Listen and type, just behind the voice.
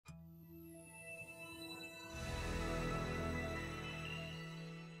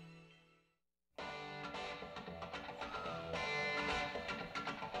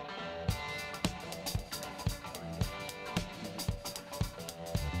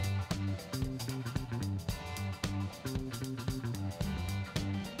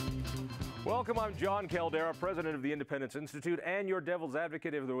Welcome, I'm Jon Caldara, president of the Independence Institute and your devil's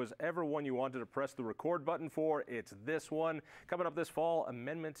advocate. If there was ever one you wanted to press the record button for, it's this one. Coming up this fall,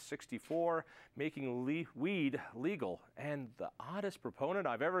 Amendment 64, making weed legal. And the oddest proponent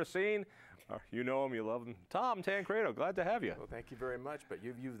I've ever seen, you know him, you love him, Tom Tancredo. Glad to have you. Well, thank you very much, but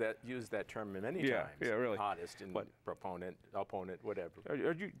you've used that term many times. Yeah, really. Oddest and proponent, opponent, whatever.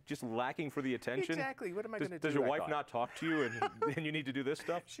 Are you just lacking for the attention? Exactly. What am I going to do? Does your wife not talk to you and you need to do this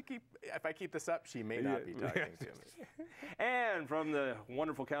stuff? If I keep this up, she may not be talking to me. And from the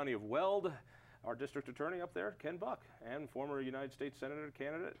wonderful county of Weld, our district attorney up there, Ken Buck, and former United States Senator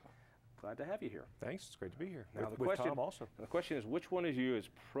candidate. Glad to have you here. Thanks. It's great to be here. Now with Tom also. The question is, which one of you is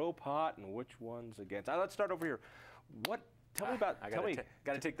pro-pot and which one's against? Let's start over here. Tell me about.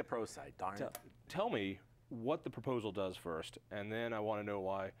 Got to take the pro side. Darn it. Tell me what the proposal does first, and then I want to know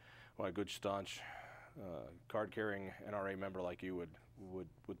why a good staunch card-carrying NRA member like you would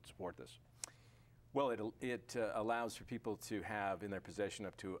support this. Well, it allows for people to have in their possession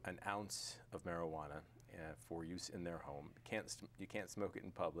up to an ounce of marijuana for use in their home. You can't smoke it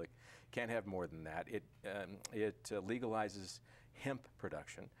in public. Can't have more than that. It legalizes hemp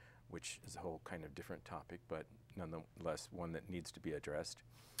production, which is a whole kind of different topic, but nonetheless one that needs to be addressed.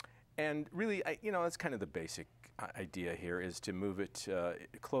 And really, that's kind of the basic idea here, is to move it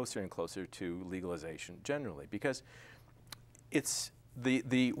closer and closer to legalization generally, because it's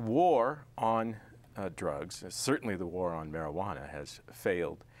the war on drugs, certainly the war on marijuana, has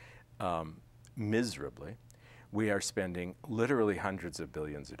failed miserably. We are spending literally hundreds of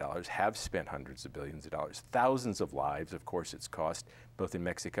billions of dollars, have spent hundreds of billions of dollars, thousands of lives, of course, it's cost, both in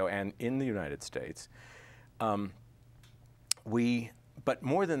Mexico and in the United States. But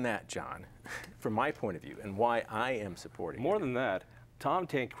more than that, John, from my point of view, and why I am supporting more than that, Tom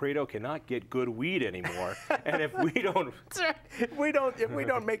Tancredo cannot get good weed anymore, and if we don't, if we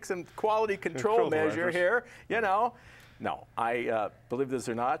don't make some quality control measure here, No, I believe this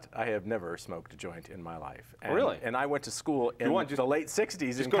or not, I have never smoked a joint in my life. And, really? And I went to school in the late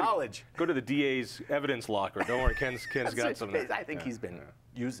 '60s in college. Go to the DA's evidence locker. Don't worry, Ken's got some. I think he's been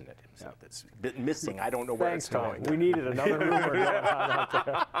using it himself. It's been missing. I don't know where it's going. We needed another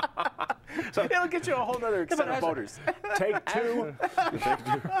rumor. So it'll get you a whole other set of voters. Take two.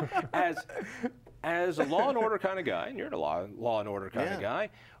 As a law and order kind of guy, and you're a law and order kind of guy,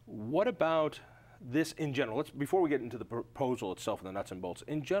 what about this in general? Before we get into the proposal itself and the nuts and bolts,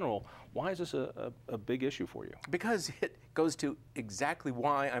 in general, why is this a big issue for you? Because it goes to exactly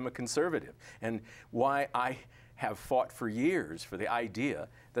why I'm a conservative and why I have fought for years for the idea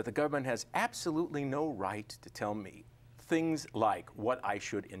that the government has absolutely no right to tell me things like what I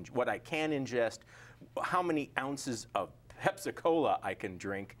can ingest, how many ounces of Pepsi-Cola I can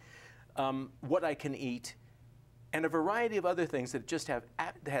drink, what I can eat, and a variety of other things that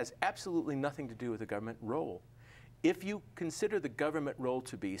has absolutely nothing to do with the government role. If you consider the government role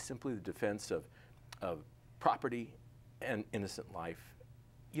to be simply the defense of property and innocent life,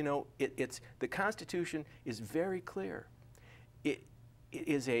 the Constitution is very clear. It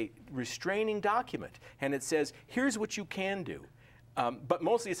is a restraining document, and it says, here's what you can do. But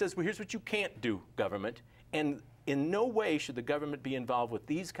mostly it says, well, here's what you can't do, government. And in no way should the government be involved with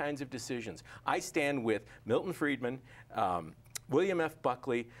these kinds of decisions. I stand with Milton Friedman, William F.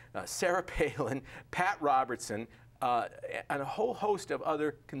 Buckley, Sarah Palin, Pat Robertson, and a whole host of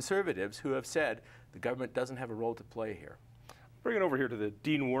other conservatives who have said the government doesn't have a role to play here. Bring it over here to the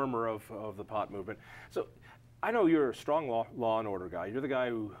Dean Wormer of the pot movement. So I know you're a strong law and order guy. You're the guy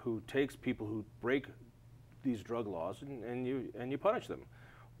who takes people who break these drug laws and you punish them.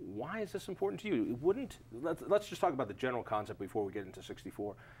 Why is this important to you? Let's just talk about the general concept before we get into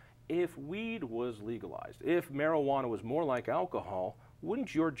 64. If weed was legalized, if marijuana was more like alcohol,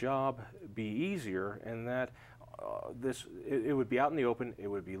 wouldn't your job be easier in that it would be out in the open, it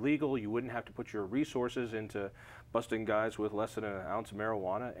would be legal, you wouldn't have to put your resources into busting guys with less than an ounce of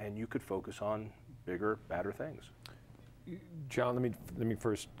marijuana, and you could focus on bigger, badder things? John, let me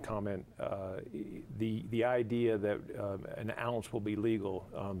first comment. The idea that an ounce will be legal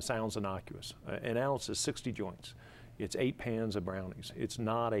sounds innocuous. An ounce is 60 joints. It's 8 pans of brownies. It's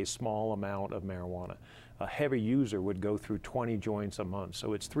not a small amount of marijuana. A heavy user would go through 20 joints a month.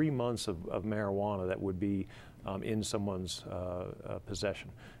 So it's 3 months of marijuana that would be in someone's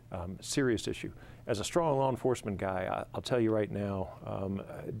possession. Serious issue. as a strong law enforcement guy, I'll tell you right now,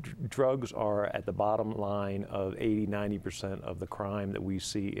 drugs are at the bottom line of 80–90% of the crime that we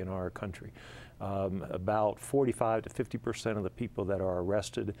see in our country. About 45 to 50% of the people that are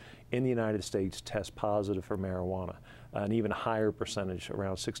arrested in the United States test positive for marijuana. An even higher percentage,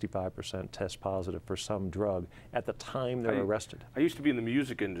 around 65%, test positive for some drug at the time they're arrested. I used to be in the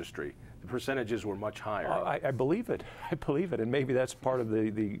music industry. The percentages were much higher. I believe it. I believe it, and maybe that's part of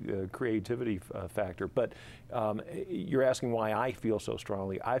the creativity factor. But you're asking why I feel so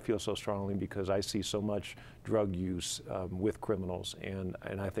strongly. I feel so strongly because I see so much drug use with criminals, and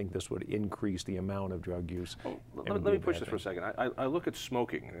I think this would increase the amount of drug use. Well, let me push this for a second. I look at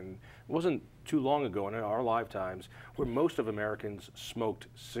smoking, and it wasn't too long ago in our lifetimes where most of Americans smoked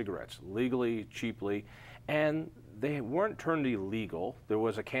cigarettes legally, cheaply, and they weren't turned illegal. There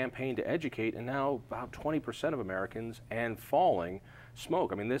was a campaign to educate, and now about 20% of Americans and falling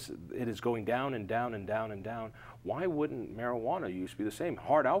smoke. I mean, it is going down and down and down and down. Why wouldn't marijuana use be the same?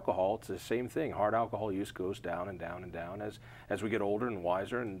 Hard alcohol, it's the same thing. Hard alcohol use goes down and down and down as we get older and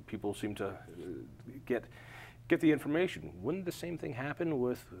wiser, and people seem to get the information. Wouldn't the same thing happen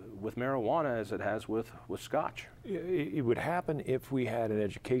with marijuana as it has with scotch? It would happen if we had an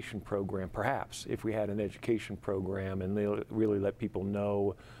education program, perhaps, if we had an education program and they really let people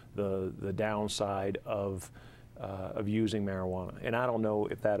know the downside of using marijuana. And I don't know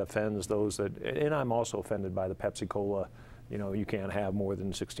if that offends those that, and I'm also offended by the Pepsi-Cola, you know, you can't have more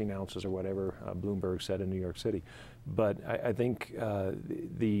than 16 ounces or whatever Bloomberg said in New York City. But I think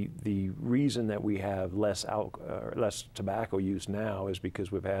the reason that we have less tobacco use now is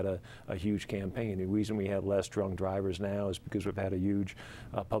because we've had a huge campaign. The reason we have less drunk drivers now is because we've had a huge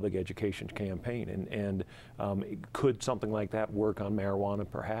public education campaign. And could something like that work on marijuana?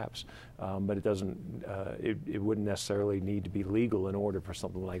 Perhaps, but it doesn't. It wouldn't necessarily need to be legal in order for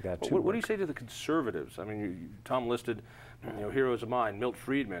something like that to work. What do you say to the conservatives? I mean, Tom listed, you know, heroes of mine, Milt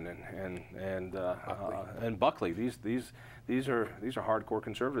Friedman and Buckley. These are hardcore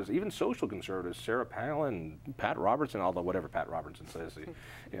conservatives, even social conservatives. Sarah Palin, Pat Robertson, although whatever Pat Robertson says,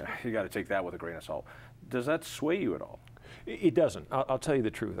 you got to take that with a grain of salt. Does that sway you at all? It doesn't. I'll tell you the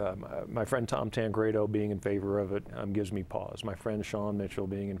truth. My friend Tom Tancredo being in favor of it gives me pause. My friend Sean Mitchell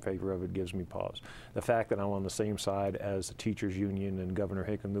being in favor of it gives me pause. The fact that I'm on the same side as the Teachers Union and Governor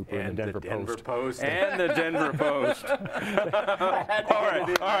Hickenlooper and the Denver Post. And the Denver Post. All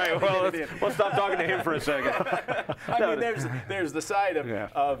right. Well, let's stop talking to him for a second. I mean, there's the side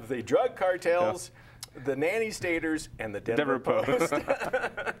of the drug cartels, the nanny staters, and the Denver Post.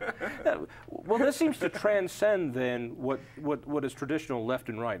 Well, this seems to transcend then what is traditional left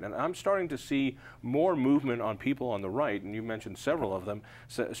and right, and I'm starting to see more movement on people on the right, and you mentioned several of them,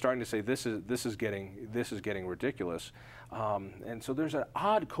 starting to say this is getting ridiculous, and so there's an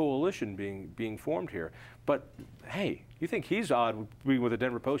odd coalition being formed here. But hey, you think he's odd being with the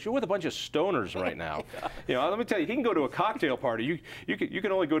Denver Post? You're with a bunch of stoners right now. You know, let me tell you, he can go to a cocktail party. You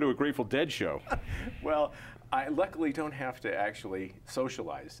can only go to a Grateful Dead show. Well, I luckily don't have to actually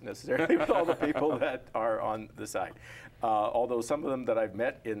socialize necessarily with all the people that are on the side. Although some of them that I've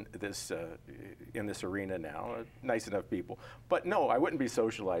met in this arena now are nice enough people. But no, I wouldn't be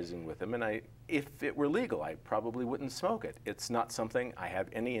socializing with them. And if it were legal, I probably wouldn't smoke it. It's not something I have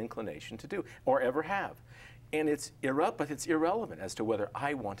any inclination to do or ever have. And it's irrelevant as to whether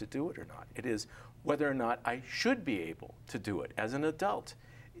I want to do it or not. It is whether or not I should be able to do it as an adult.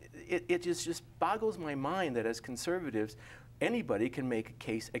 It just boggles my mind that as conservatives, anybody can make a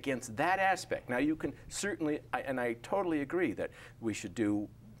case against that aspect. Now, you can certainly, and I totally agree that we should do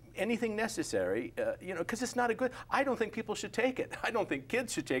anything necessary, you know, because it's not a good, I don't think people should take it. I don't think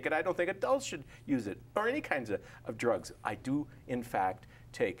kids should take it. I don't think adults should use it, or any kinds of drugs. I do, in fact,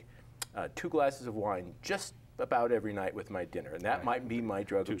 take 2 glasses of wine just about every night with my dinner, and that might be my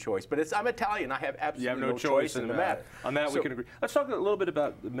drug of choice. But I'm Italian. I have absolutely no choice in the matter. On that, we can agree. Let's talk a little bit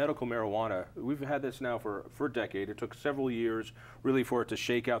about medical marijuana. We've had this now for a decade. It took several years, really, for it to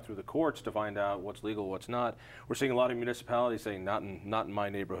shake out through the courts to find out what's legal, what's not. We're seeing a lot of municipalities saying not in my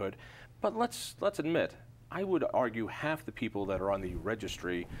neighborhood. But let's admit, I would argue half the people that are on the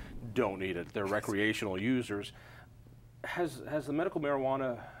registry don't need it. They're recreational users. Has the medical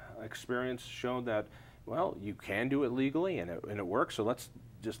marijuana experience shown that, well, you can do it legally and it works, so let's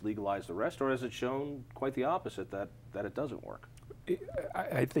just legalize the rest? Or has it shown quite the opposite, that it doesn't work?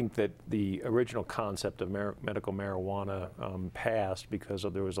 I think that the original concept of medical marijuana passed because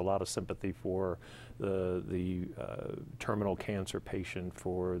there was a lot of sympathy for the terminal cancer patient,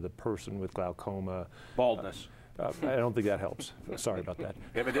 for the person with glaucoma. Baldness. I don't think that helps. Sorry about that.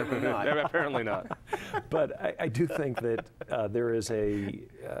 Evidently not. Apparently not. But I do think that there is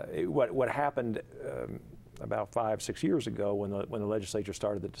what happened about 5-6 years ago when the legislature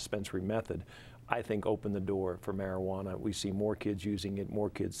started the dispensary method, I think opened the door for marijuana. We see more kids using it, more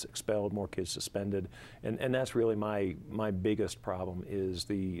kids expelled, more kids suspended, and that's really my biggest problem is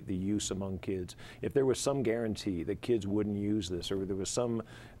the use among kids. If there was some guarantee that kids wouldn't use this, or there was some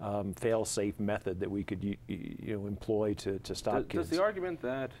fail-safe method that we could employ to stop kids. Does the argument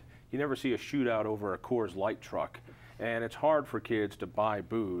that you never see a shootout over a Coors Light truck, and it's hard for kids to buy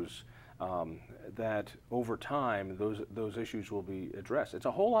booze, that over time those issues will be addressed? It's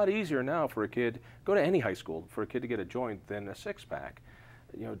a whole lot easier now for a kid, go to any high school, for a kid to get a joint than a six-pack.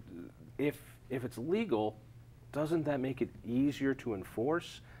 If it's legal, doesn't that make it easier to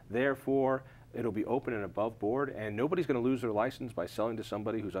enforce? Therefore, it'll be open and above board, and nobody's going to lose their license by selling to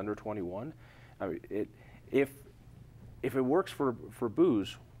somebody who's under 21. I mean, if it works for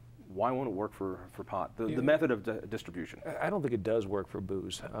booze, why won't it work for pot? The method of distribution. I don't think it does work for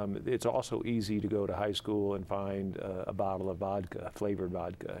booze. It's also easy to go to high school and find a bottle of vodka, flavored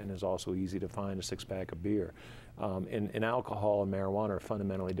vodka, and it's also easy to find a six-pack of beer. And alcohol and marijuana are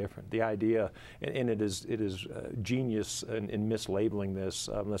fundamentally different. The idea, and it is genius in mislabeling this,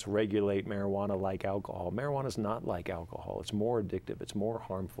 let's regulate marijuana like alcohol. Marijuana is not like alcohol. It's more addictive. It's more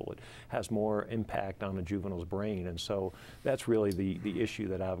harmful. It has more impact on a juvenile's brain. And so that's really the issue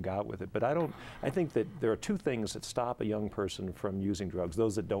that I've got with it. But I think that there are two things that stop a young person from using drugs,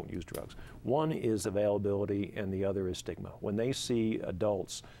 those that don't use drugs. One is availability, and the other is stigma. When they see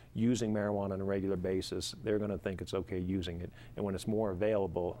adults using marijuana on a regular basis, they're going to think it's okay using it. And when it's more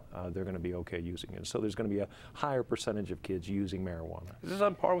available, they're going to be okay using it. So there's going to be a higher percentage of kids using marijuana. Is this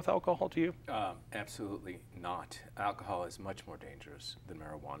on par with alcohol to you? Absolutely not. Alcohol is much more dangerous than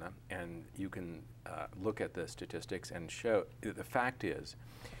marijuana. And you can look at the statistics and show, the fact is,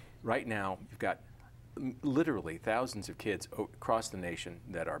 right now you've got literally thousands of kids across the nation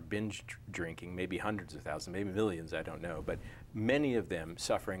that are binge drinking, maybe hundreds of thousands, maybe millions, I don't know, but many of them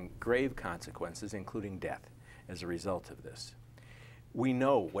suffering grave consequences, including death, as a result of this. We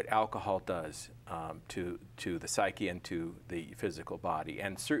know what alcohol does to the psyche and to the physical body,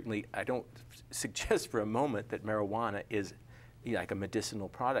 and certainly I don't suggest for a moment that marijuana is like a medicinal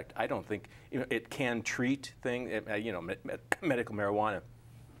product. I don't think it can treat things, medical marijuana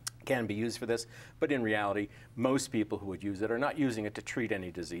can be used for this, but in reality, most people who would use it are not using it to treat any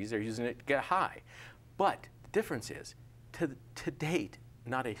disease, they're using it to get high. But the difference is, to date,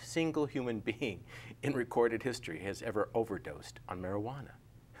 not a single human being in recorded history has ever overdosed on marijuana,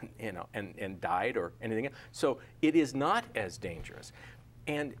 and died or anything else. So it is not as dangerous.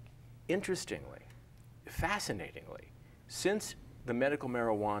 And interestingly, fascinatingly, since the medical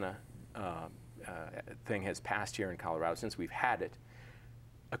marijuana thing has passed here in Colorado, since we've had it,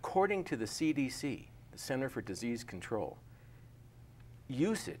 according to the CDC, the Center for Disease Control,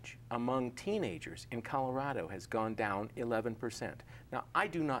 usage among teenagers in Colorado has gone down 11%. Now, I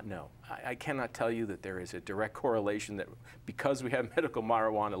do not know. I cannot tell you that there is a direct correlation that because we have medical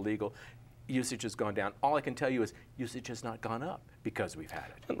marijuana legal, usage has gone down. All I can tell you is usage has not gone up because we've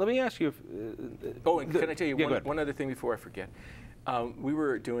had it. Let me ask you if... and can I tell you one other thing before I forget? We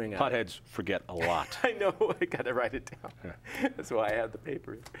were doing... Potheads forget a lot. I know, I got to write it down. Yeah. That's why I have the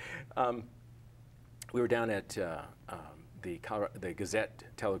paper. We were down at the Gazette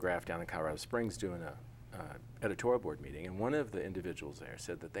Telegraph down in Colorado Springs doing a editorial board meeting, and one of the individuals there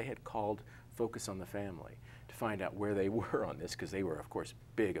said that they had called Focus on the Family to find out where they were on this, because they were, of course,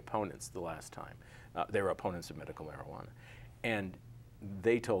 big opponents the last time. They were opponents of medical marijuana. And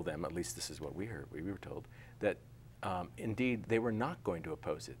they told them, at least this is what we heard, we were told, that indeed they were not going to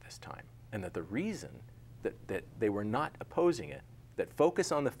oppose it this time, and that the reason that they were not opposing it, that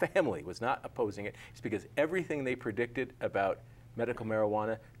Focus on the Family was not opposing it, is because everything they predicted about medical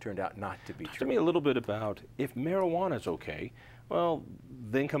marijuana turned out not to be true. Tell me a little bit about, if marijuana is okay, well,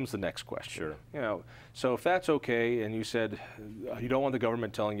 then comes the next question. Sure. So if that's okay, and you said you don't want the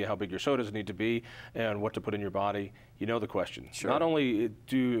government telling you how big your sodas need to be and what to put in your body, you know the question. Sure. Not only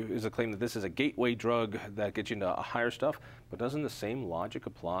is it claimed that this is a gateway drug that gets you into higher stuff, but doesn't the same logic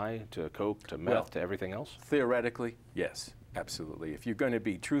apply to coke, to meth, to everything else? Theoretically, yes, absolutely. If you're going to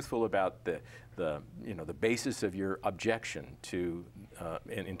be truthful about the basis of your objection to,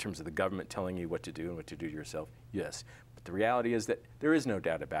 in terms of the government telling you what to do and what to do to yourself, yes. But the reality is that there is no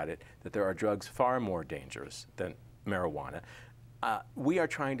doubt about it, that there are drugs far more dangerous than marijuana. We are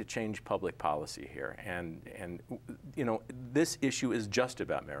trying to change public policy here, and this issue is just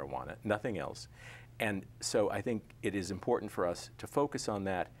about marijuana, nothing else. And so I think it is important for us to focus on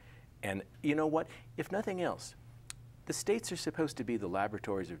that. And you know what? If nothing else, the states are supposed to be the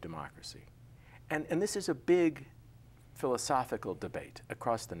laboratories of democracy. And this is a big philosophical debate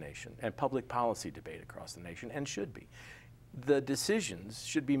across the nation and public policy debate across the nation, and should be. The decisions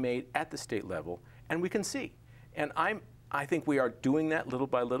should be made at the state level, and we can see. And I think we are doing that little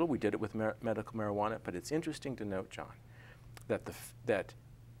by little. We did it with medical marijuana, but it's interesting to note, John, that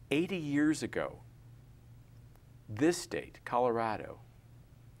 80 years ago, this state, Colorado,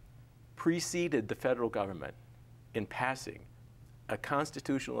 preceded the federal government in passing a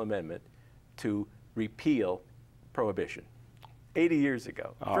constitutional amendment to repeal prohibition. 80 years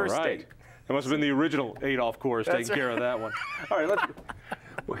ago. All First right. state. That must have been the original Adolf course taking care of that one. All right, let's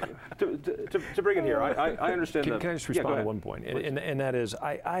to bring it here. I understand that. Can I just respond to one point? And that is,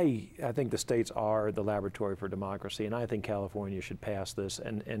 I think the states are the laboratory for democracy, and I think California should pass this.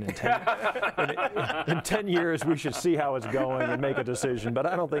 And in 10 years, we should see how it's going and make a decision. But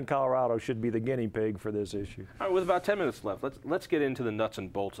I don't think Colorado should be the guinea pig for this issue. All right, with about 10 minutes left, let's get into the nuts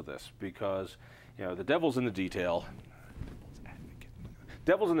and bolts of this, because the devil's in the detail.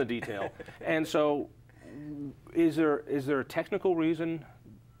 Devil's in the detail. And so, is there a technical reason,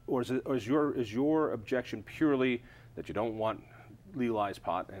 or is your objection purely that you don't want legalized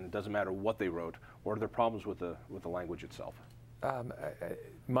pot and it doesn't matter what they wrote, or are there problems with the language itself?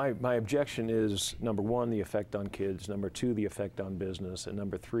 My objection is, number one, the effect on kids, number two, the effect on business, and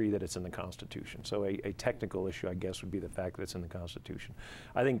number three, that it's in the Constitution. So a technical issue, I guess, would be the fact that it's in the Constitution.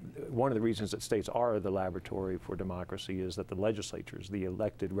 I think one of the reasons that states are the laboratory for democracy is that the legislatures, the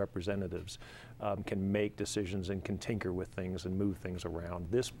elected representatives, can make decisions and can tinker with things and move things around.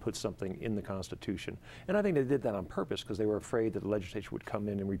 This puts something in the Constitution. And I think they did that on purpose because they were afraid that the legislature would come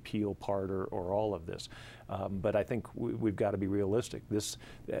in and repeal part or all of this. But I think we've got to be realistic. This,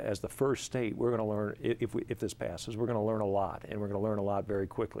 as the first state, we're going to learn, if this passes, we're going to learn a lot, and we're going to learn a lot very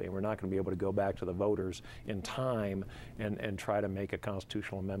quickly, and we're not going to be able to go back to the voters in time and try to make a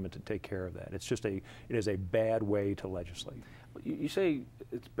constitutional amendment to take care of that. It's just it is a bad way to legislate. You say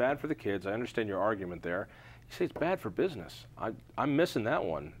it's bad for the kids. I understand your argument there. You say it's bad for business. I'm missing that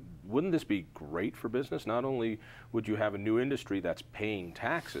one. Wouldn't this be great for business? Not only would you have a new industry that's paying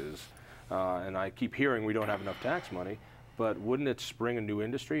taxes, and I keep hearing we don't have enough tax money, but wouldn't it spring a new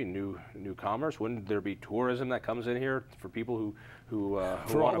industry, new commerce? Wouldn't there be tourism that comes in here for people who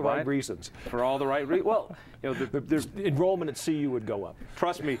for all the right reasons? For all the right reasons. Well, there's enrollment at CU would go up.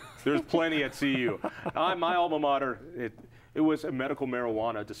 Trust me, there's plenty at CU. My alma mater, it was a medical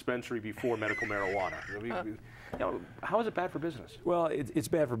marijuana dispensary before medical marijuana. How is it bad for business? Well, it's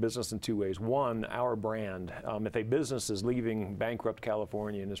bad for business in two ways. One, our brand. If a business is leaving bankrupt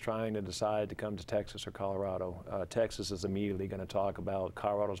California and is trying to decide to come to Texas or Colorado, Texas is immediately going to talk about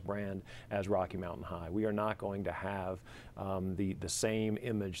Colorado's brand as Rocky Mountain High. We are not going to have the same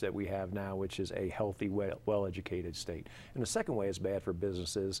image that we have now, which is a healthy, well-educated state. And the second way it's bad for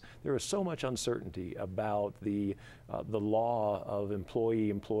businesses, there is so much uncertainty about the law of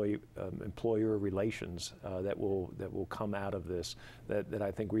employer relations that will come out of this, that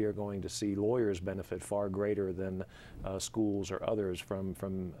I think we are going to see lawyers benefit far greater than schools or others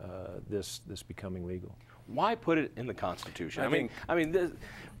from this becoming legal. Why put it in the Constitution?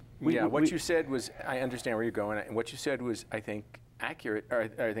 What you said was, I understand where you're going, and what you said was, I think, accurate, or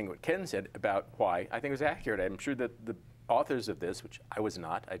I think what Ken said about why, I think was accurate. I'm sure that the authors of this, which I was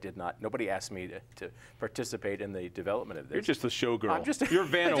not, nobody asked me to participate in the development of this. You're just the showgirl. You're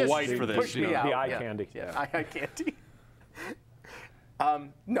Vanna White for this. Push me out. The eye candy. Yeah, eye candy.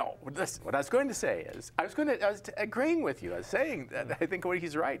 No, listen, what I was going to say is, I was agreeing with you. I was saying that I think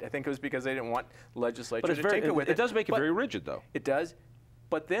he's right. I think it was because they didn't want legislature to tinker with it. It does make it very rigid, though. It does.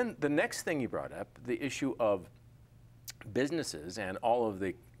 But then the next thing you brought up, the issue of businesses and all of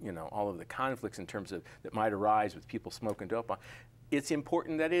the conflicts in terms of that might arise with people smoking dope. It's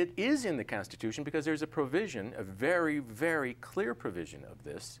important that it is in the Constitution because there's a provision, a very, very clear provision of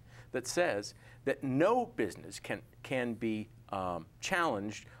this that says that no business can be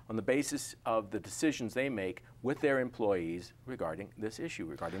challenged on the basis of the decisions they make with their employees regarding this issue,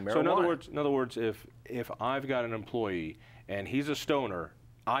 regarding marijuana. So in other words, if I've got an employee and he's a stoner,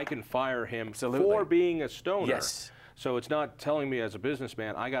 I can fire him for being a stoner. Yes. So it's not telling me as a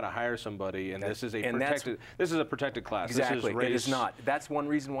businessman I got to hire somebody, and this is a protected class. Exactly. This is race. It is not. That's one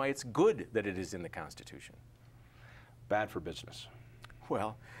reason why it's good that it is in the Constitution. Bad for business.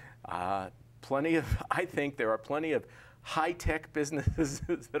 Well, I think there are plenty of high-tech businesses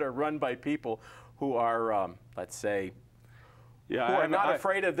that are run by people who are, let's say, who are not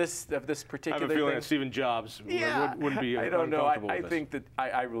afraid of this particular thing. I have a feeling that Stephen Jobs wouldn't be uncomfortable with this. I think that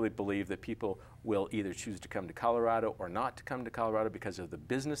I really believe that people will either choose to come to Colorado or not to come to Colorado because of the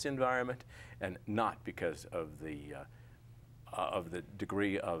business environment and not because of the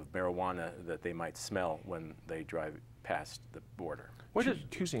degree of marijuana that they might smell when they drive past the border.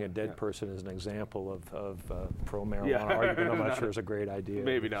 Choosing a dead person as an example of pro-marijuana argument, I'm not sure is a great idea.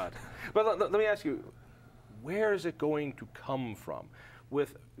 Maybe not. But let me ask you, where is it going to come from?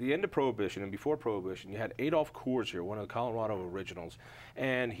 With the end of Prohibition and before Prohibition, you had Adolph Coors here, one of the Colorado originals,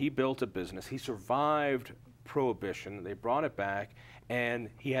 and he built a business. He survived Prohibition. They brought it back, and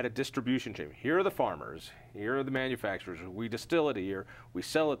he had a distribution chain. Here are the farmers. Here are the manufacturers. We distill it here. We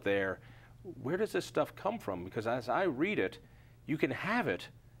sell it there. Where does this stuff come from? Because as I read it, you can have it,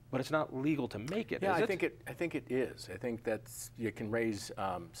 but it's not legal to make it. Yeah, is I think it is. I think that's, you can raise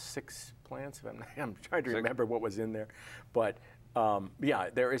 6 plants. I'm trying to remember what was in there, but yeah,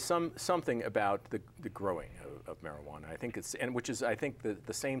 there is something about the growing of marijuana. I think it's, and which is, I think,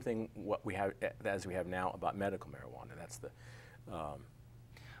 the same thing what we have as we have now about medical marijuana. That's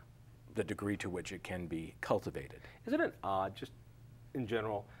the degree to which it can be cultivated. Isn't it odd, just in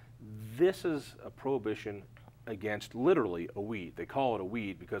general, this is a prohibition against literally a weed. They call it a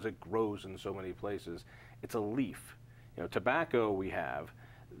weed because it grows in so many places. It's a leaf. You know, tobacco we have.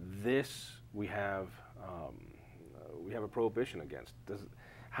 This we have a prohibition against.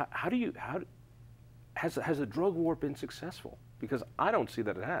 Has the drug war been successful? Because I don't see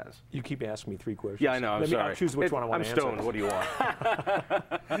that it has. You keep asking me 3 questions. Yeah, I know. I'm sorry. I'll choose which one I want to answer. I'm stoned. What do you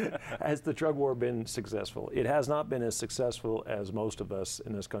want? Has the drug war been successful? It has not been as successful as most of us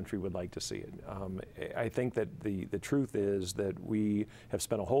in this country would like to see it. I think that the truth is that we have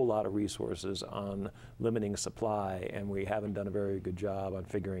spent a whole lot of resources on limiting supply, and we haven't done a very good job on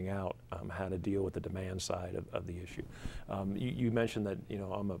figuring out how to deal with the demand side of the issue. You mentioned that, you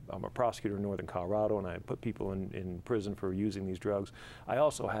know, I'm a prosecutor in northern Colorado, and I put people in prison for using these drugs. I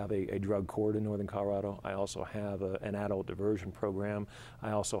also have a drug court in northern Colorado. I also have an adult diversion program.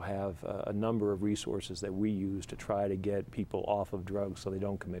 I also have a number of resources that we use to try to get people off of drugs so they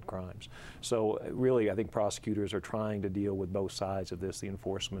don't commit crimes. So really, I think prosecutors are trying to deal with both sides of this, the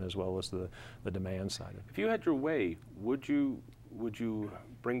enforcement as well as the demand side. If you had your way, would you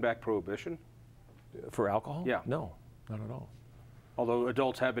bring back prohibition? For alcohol? Yeah. No, not at all. Although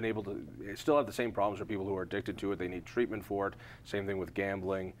adults have been able to, still have the same problems for people who are addicted to it. They need treatment for it. Same thing with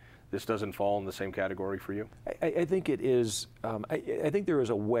gambling. This doesn't fall in the same category for you? I think it is. I think there is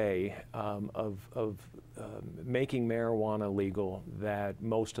a way of making marijuana legal that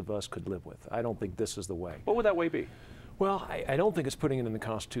most of us could live with. I don't think this is the way. What would that way be? Well, I don't think it's putting it in the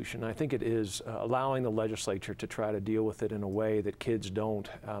Constitution. I think it is allowing the legislature to try to deal with it in a way that kids don't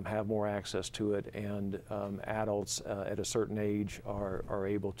have more access to it, and adults at a certain age are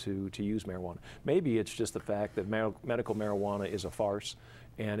able to use marijuana. Maybe it's just the fact that medical marijuana is a farce,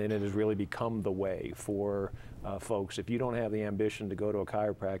 and it has really become the way for folks. If you don't have the ambition to go to a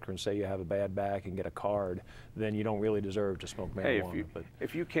chiropractor and say you have a bad back and get a card, then you don't really deserve to smoke marijuana. Hey,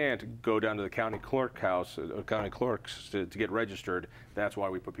 if you can't go down to the county clerk house, county clerks to get registered, that's why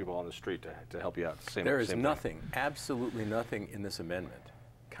we put people on the street to help you out. There is nothing, absolutely nothing in this amendment,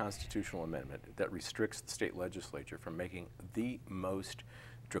 constitutional amendment, that restricts the state legislature from making the most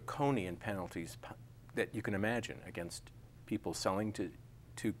draconian penalties that you can imagine against people selling to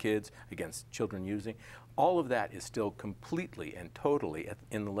kids, against children using. All of that is still completely and totally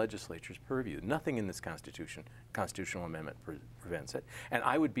in the legislature's purview. Nothing in this constitutional amendment prevents it. And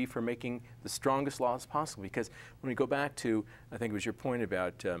I would be for making the strongest laws possible, because when we go back to, I think it was your point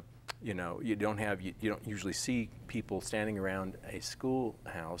about, you know, you don't usually see people standing around a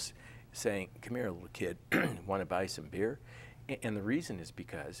schoolhouse saying, "Come here, little kid, want to buy some beer?" And the reason is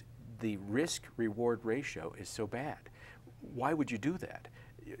because the risk-reward ratio is so bad. Why would you do that?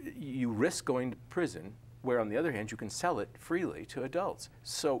 You risk going to prison, where on the other hand you can sell it freely to adults.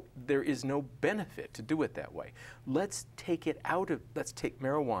 So there is no benefit to do it that way. Let's take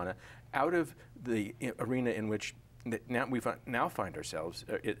marijuana out of the arena in which now find ourselves.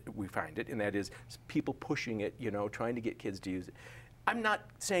 We find it, and that is people pushing it, you know, trying to get kids to use it. I'm not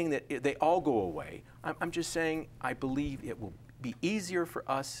saying that they all go away. I'm just saying I believe it will be easier for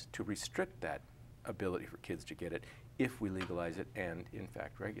us to restrict that ability for kids to get it if we legalize it and, in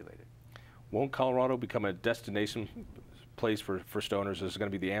fact, regulate it. Won't Colorado become a destination place for stoners? Is it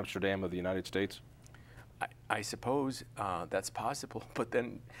going to be the Amsterdam of the United States? I suppose that's possible, but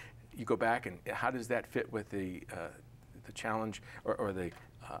then you go back and how does that fit with the challenge or the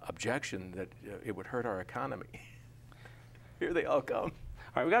objection that it would hurt our economy? Here they all come.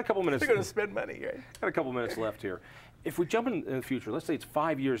 All right, we got a couple minutes. They're going to spend money, right? Got a couple minutes left here. If we jump in the future, let's say it's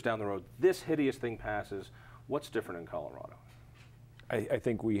 5 years down the road, this hideous thing passes. What's different in Colorado? I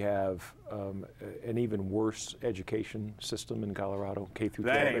think we have an even worse education system in Colorado, K through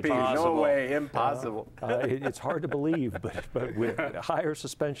 12. That ain't no way, impossible. It's hard to believe, but with higher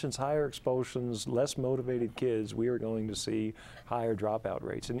suspensions, higher expulsions, less motivated kids, we are going to see higher dropout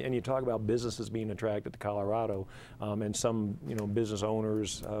rates. And you talk about businesses being attracted to Colorado, and some business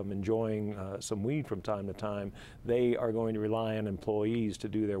owners enjoying some weed from time to time. They are going to rely on employees to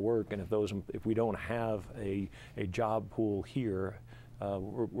do their work, and if we don't have a job pool here,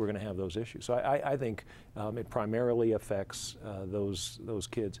 we're going to have those issues. So I think it primarily affects those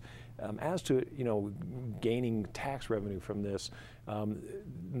kids. As to gaining tax revenue from this,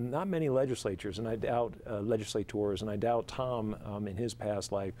 not many legislators, and I doubt legislators, and I doubt Tom in his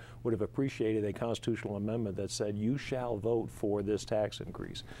past life would have appreciated a constitutional amendment that said you shall vote for this tax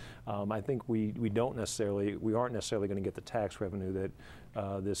increase. I think we aren't necessarily going to get the tax revenue that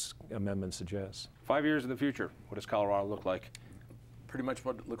this amendment suggests. 5 years in the future, what does Colorado look like? Pretty much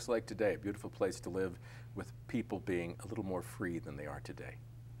what it looks like today, a beautiful place to live with people being a little more free than they are today.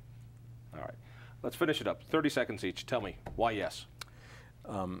 All right, let's finish it up. 30 seconds each. Tell me why yes.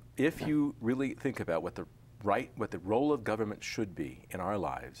 If you really think about what the role of government should be in our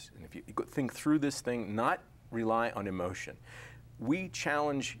lives, and if you think through this thing, not rely on emotion. We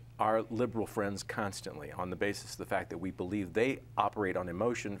challenge our liberal friends constantly on the basis of the fact that we believe they operate on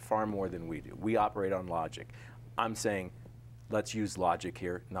emotion far more than we do. We operate on logic. I'm saying, let's use logic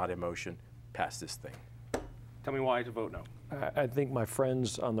here, not emotion. Pass this thing. Tell me why to vote no. I think my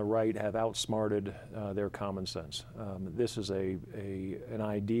friends on the right have outsmarted their common sense. This is an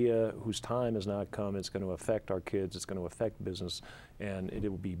idea whose time has not come. It's going to affect our kids. It's going to affect business, and it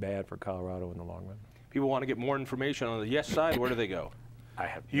will be bad for Colorado in the long run. People want to get more information on the yes side. Where do they go? I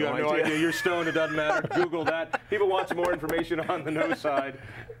have You have no idea. You're stoned. It doesn't matter. Google that. People want some more information on the no side.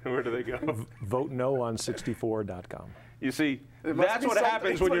 Where do they go? Vote no on 64.com. You see, that's what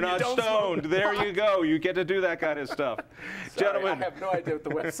happens when you're not stoned. There you go. You get to do that kind of stuff. Sorry, Gentlemen. I have no idea what the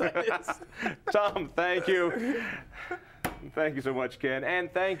website is. Tom, thank you. Thank you so much, Ken.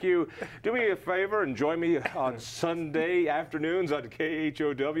 And thank you. Do me a favor and join me on Sunday afternoons on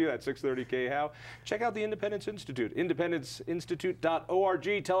KHOW at 6:30 KHOW. Check out the Independence Institute,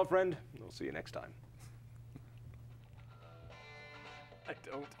 independenceinstitute.org. Tell a friend. We'll see you next time. I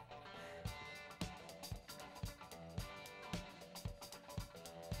don't.